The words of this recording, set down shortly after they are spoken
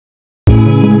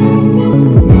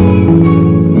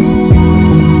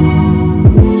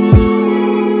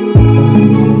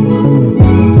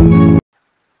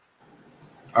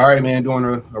right, man. Doing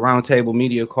a roundtable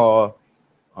media call.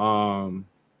 Um,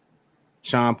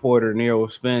 Shawn Porter and Errol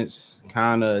Spence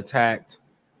kind of attacked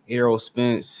Errol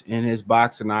Spence in his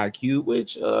boxing IQ,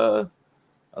 which a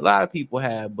lot of people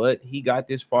have, but he got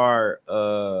this far.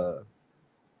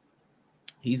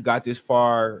 He's got this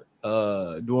far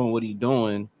doing what he's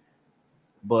doing.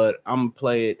 But I'm gonna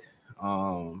play it.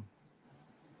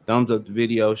 Thumbs up the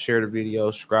video, share the video,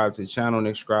 subscribe to the channel.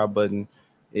 Next subscribe button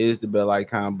is the bell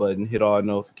icon button. Hit all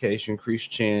notifications, increase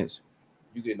your chance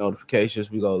you get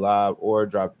notifications. We go live or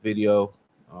drop a video.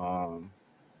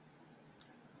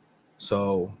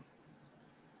 So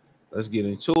let's get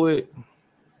into it.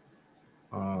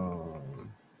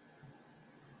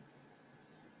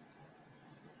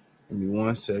 Give me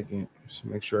 1 second. Just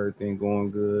make sure everything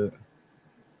going good.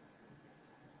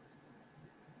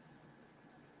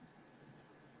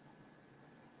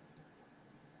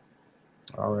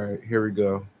 All right, here we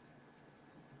go.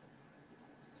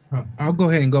 I'll go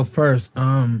ahead and go first.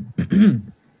 And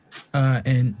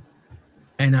I'm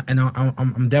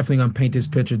definitely gonna paint this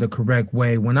picture the correct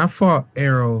way. When I fought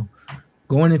Errol,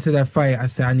 going into that fight, I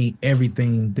said I need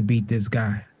everything to beat this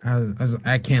guy.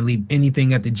 I can't leave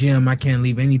anything at the gym. I can't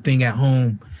leave anything at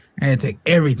home. I had to take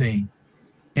everything,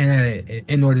 and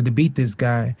in order to beat this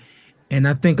guy. And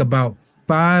I think about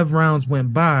 5 rounds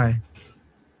went by,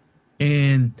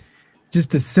 and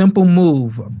just a simple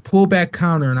move, a pullback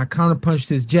counter, and I counter punched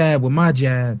his jab with my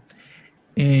jab,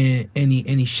 and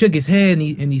he shook his head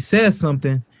and he said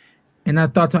something, and I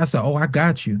said, "Oh, I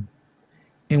got you."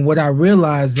 And what I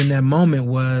realized in that moment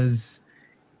was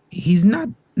he's not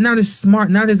as smart,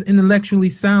 not as intellectually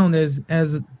sound as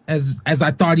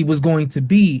I thought he was going to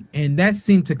be, and that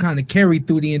seemed to kind of carry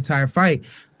through the entire fight.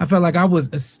 I felt like I was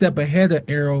a step ahead of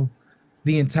Errol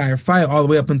the entire fight, all the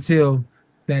way up until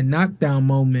that knockdown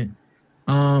moment.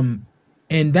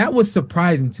 And that was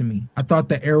surprising to me. I thought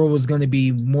that Errol was going to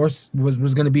be more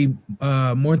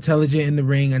intelligent in the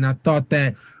ring, and I thought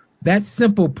that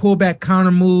simple pullback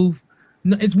counter move.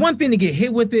 It's one thing to get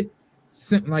hit with it,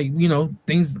 like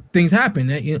things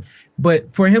happen.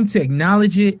 But for him to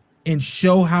acknowledge it and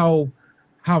show how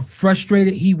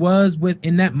frustrated he was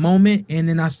in that moment, and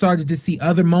then I started to see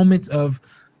other moments of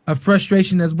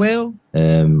frustration as well.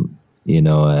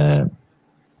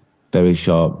 Very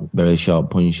sharp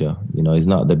puncher. He's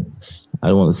not I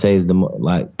don't want to say he's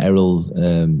like Errol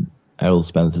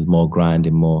Spence's more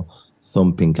grinding, more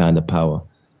thumping kind of power.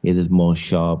 His is more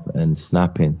sharp and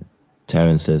snapping,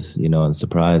 Terrence's, and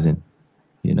surprising.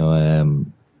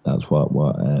 That's what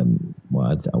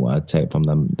I'd take from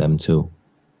them two.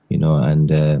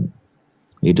 And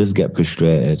he does get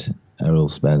frustrated, Errol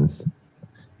Spence.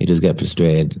 He does get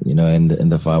frustrated, in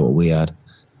the fight what we had.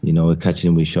 We're catching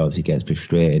him with shots, he gets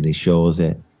frustrated, he shows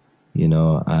it,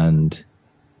 but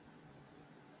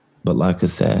like I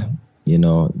said,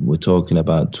 we're talking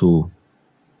about two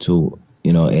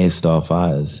A-star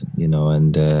fighters,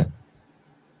 and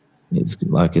it's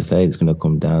like I say, it's going to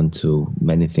come down to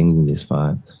many things in this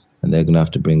fight, and they're going to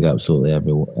have to bring absolutely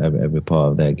every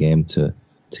part of their game to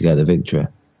get the victory.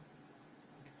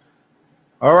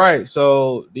 All right,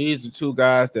 so these are two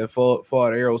guys that fought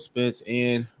Errol Spence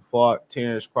and fought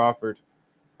Terrence Crawford.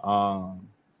 And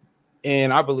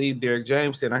I believe Derek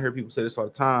James said, I hear people say this all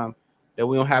the time, that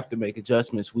we don't have to make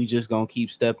adjustments. We just going to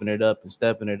keep stepping it up and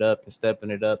stepping it up and stepping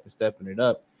it up and stepping it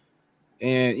up.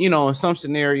 And, in some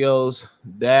scenarios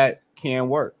that can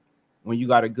work. When you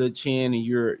got a good chin and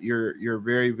you're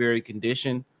very, very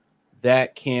conditioned,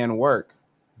 that can work.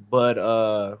 But,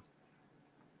 I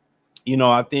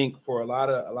think for a lot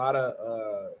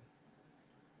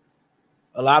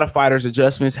of fighters,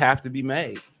 adjustments have to be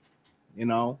made,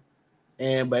 and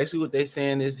basically what they're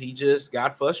saying is he just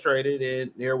got frustrated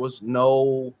and there was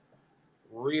no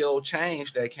real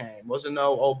change that came. Wasn't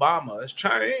no Obama, it's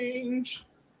change.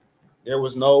 There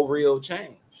was no real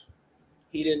change.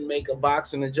 He didn't make a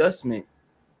boxing adjustment,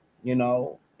 and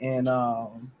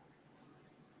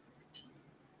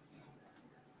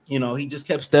he just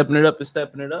kept stepping it up and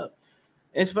stepping it up.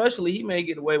 And especially, he may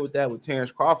get away with that with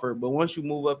Terrence Crawford, but once you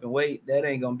move up in weight, that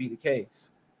ain't going to be the case.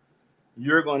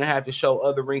 You're going to have to show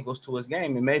other wrinkles to his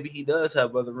game, and maybe he does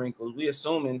have other wrinkles. We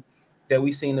assuming that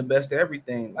we seen the best of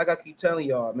everything. Like I keep telling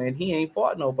y'all, man, he ain't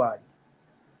fought nobody.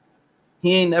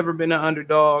 He ain't never been an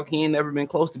underdog. He ain't never been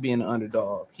close to being an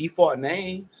underdog. He fought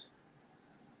names,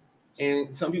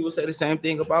 and some people say the same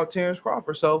thing about Terrence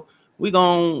Crawford. So we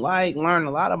going to learn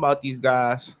a lot about these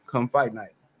guys come fight night.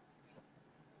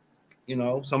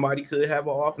 Somebody could have an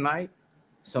off night.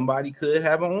 Somebody could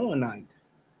have an on night.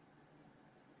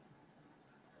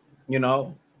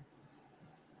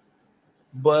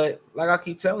 But like I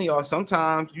keep telling y'all,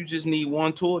 sometimes you just need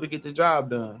one tool to get the job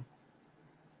done.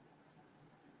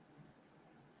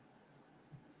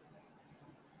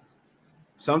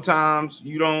 Sometimes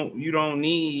you don't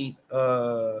need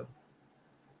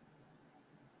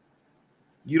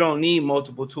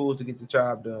multiple tools to get the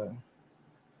job done.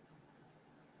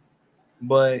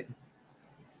 But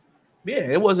yeah,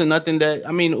 it wasn't nothing that,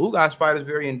 I mean, the Ugas fight is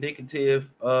very indicative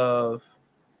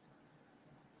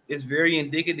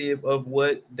of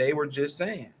what they were just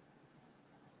saying.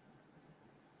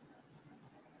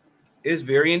 It's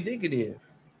very indicative.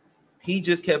 He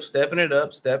just kept stepping it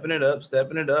up,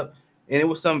 and it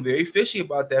was something very fishy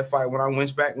about that fight. When I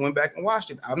went back and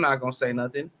watched it, I'm not gonna say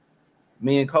nothing.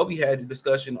 Me and Kobe had a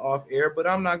discussion off air, but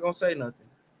I'm not gonna say nothing.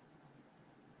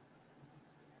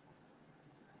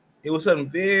 It was something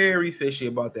very fishy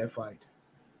about that fight.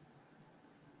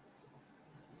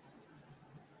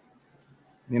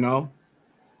 You know,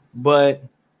 but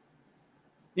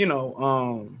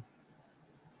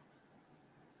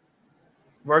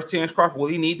versus Terrence Crawford, will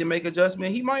he need to make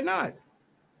adjustment? He might not.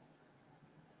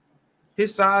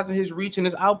 His size and his reach and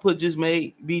his output just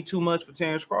may be too much for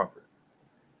Terrence Crawford.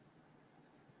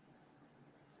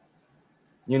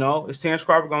 Is Terrence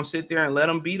Crawford gonna sit there and let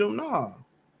him beat him? No.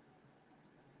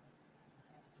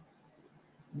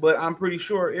 But I'm pretty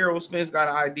sure Errol Spence got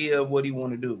an idea of what he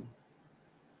want to do.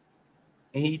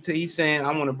 And he's saying,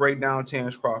 I want to break down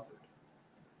Terrence Crawford.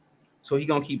 So he's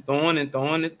going to keep throwing,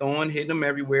 hitting him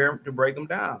everywhere to break him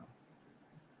down.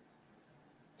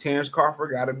 Terrence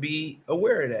Crawford got to be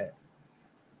aware of that.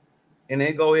 And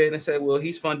then go ahead and say, well,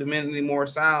 he's fundamentally more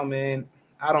sound, man.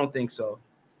 I don't think so.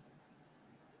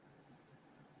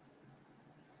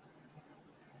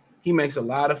 He makes a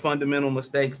lot of fundamental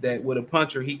mistakes that with a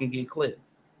puncher, he can get clipped.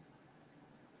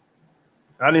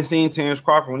 I didn't see Terrence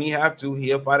Crawford when he have to,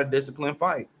 he'll fight a disciplined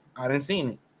fight. I didn't see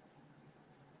it.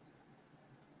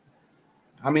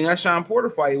 I mean, that Shawn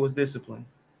Porter fight was disciplined.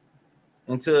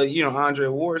 Until, Andre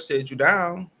Ward said you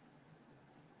down.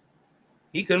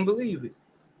 He couldn't believe it.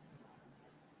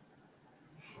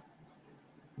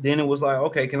 Then it was like,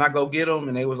 okay, can I go get him?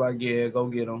 And they was like, yeah, go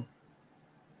get him.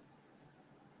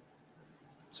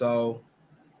 So,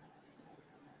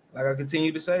 like I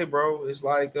continue to say, bro, it's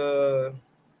like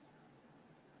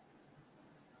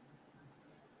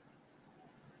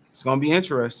it's gonna be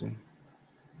interesting.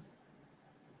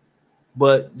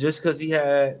 But just because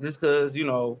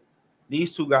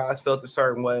these two guys felt a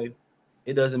certain way,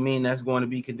 it doesn't mean that's going to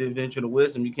be conventional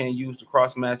wisdom. You can't use the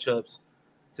cross matchups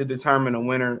to determine a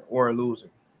winner or a loser.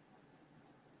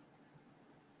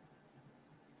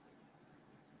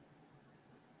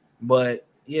 But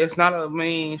yeah, it's not a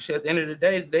main shit. At the end of the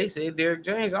day, they said Derrick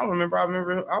James. I remember I'm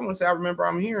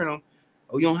hearing them.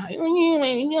 Oh, you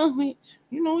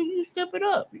step it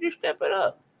up. You just step it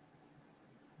up.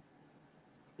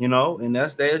 And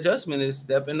that's their adjustment is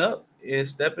stepping up.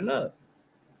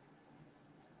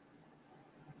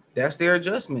 That's their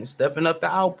adjustment, stepping up the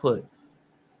output,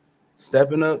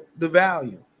 stepping up the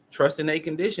value, trusting a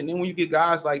condition. Then when you get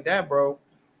guys like that, bro,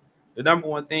 the number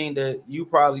one thing that you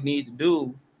probably need to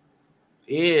do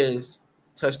is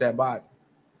touch that body.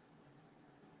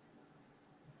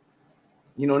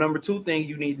 Number two thing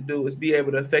you need to do is be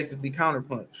able to effectively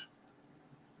counterpunch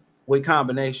with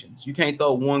combinations. You can't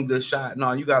throw one good shot.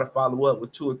 No, you got to follow up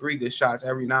with 2 or 3 good shots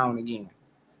every now and again.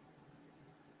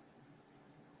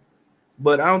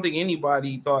 But I don't think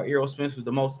anybody thought Errol Spence was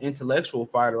the most intellectual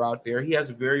fighter out there. He has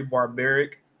a very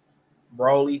barbaric,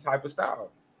 brawly type of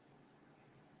style.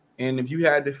 And if you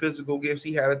had the physical gifts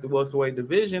he had at the welterweight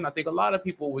division, I think a lot of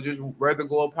people would just rather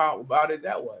go about it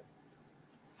that way.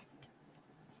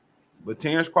 But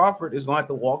Terrence Crawford is going to have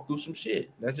to walk through some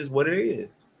shit. That's just what it is.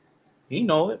 He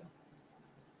know it.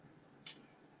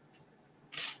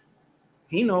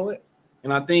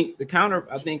 And I think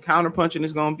counter punching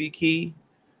is going to be key.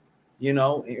 And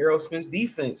Errol Spence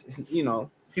defense is,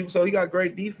 people say he got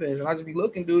great defense. And I just be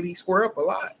looking, dude, he square up a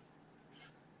lot.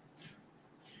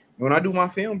 When I do my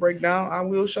film breakdown, I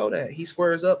will show that. He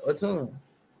squares up a ton.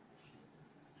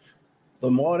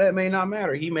 But more that may not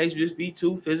matter. He may just be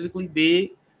too physically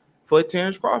big for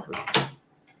Terrence Crawford.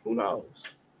 Who knows?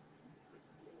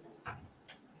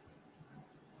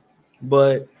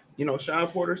 But, Shawn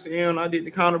Porter saying I did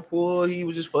the counter pull. He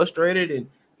was just frustrated and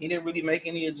he didn't really make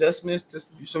any adjustments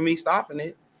for me stopping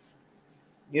it.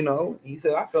 He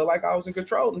said, I felt like I was in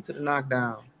control until the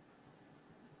knockdown.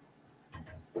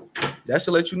 That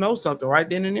should let you know something right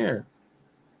then and there.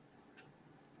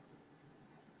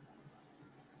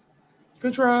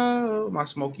 Control, my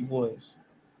smoky voice.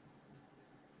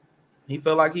 He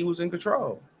felt like he was in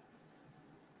control.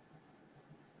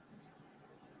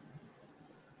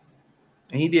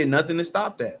 And he did nothing to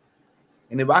stop that.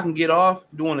 And if I can get off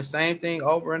doing the same thing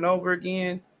over and over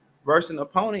again versus an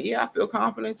opponent, yeah, I feel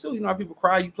confident too. You know how people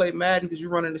cry you play Madden because you're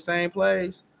running the same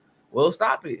plays? Well,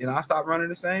 stop it. And I stop running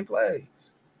the same plays.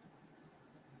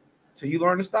 Till you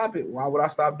learn to stop it. Why would I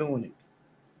stop doing it?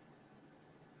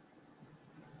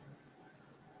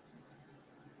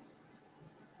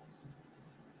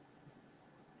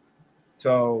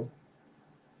 So,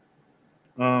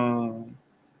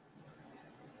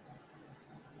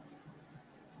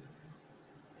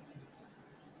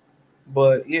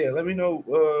 but yeah, let me know,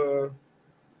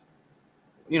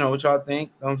 you know, what y'all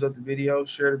think. Thumbs up the video,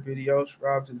 share the video,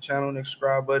 subscribe to the channel. Next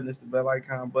subscribe button is the bell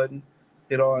icon button.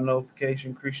 Hit all notifications,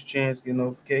 increase your chance, get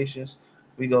notifications.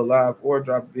 We go live or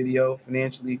drop a video.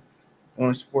 Financially,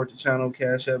 want to support the channel,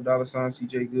 Cash App,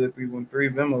 $CJ Good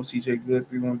 313, Venmo CJ Good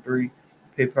 313,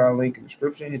 PayPal link in the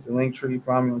description. Hit the link tree.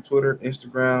 Find me on Twitter,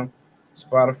 Instagram,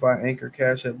 Spotify, Anchor,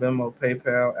 Cash App, Venmo,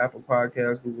 PayPal, Apple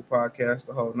Podcasts, Google Podcasts,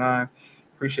 the whole nine.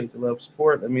 Appreciate the love,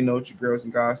 support. Let me know what you girls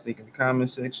and guys think in the comment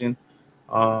section.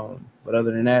 But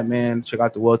other than that, man, check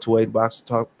out the welterweight boxing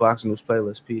talk, boxing news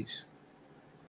playlist. Peace.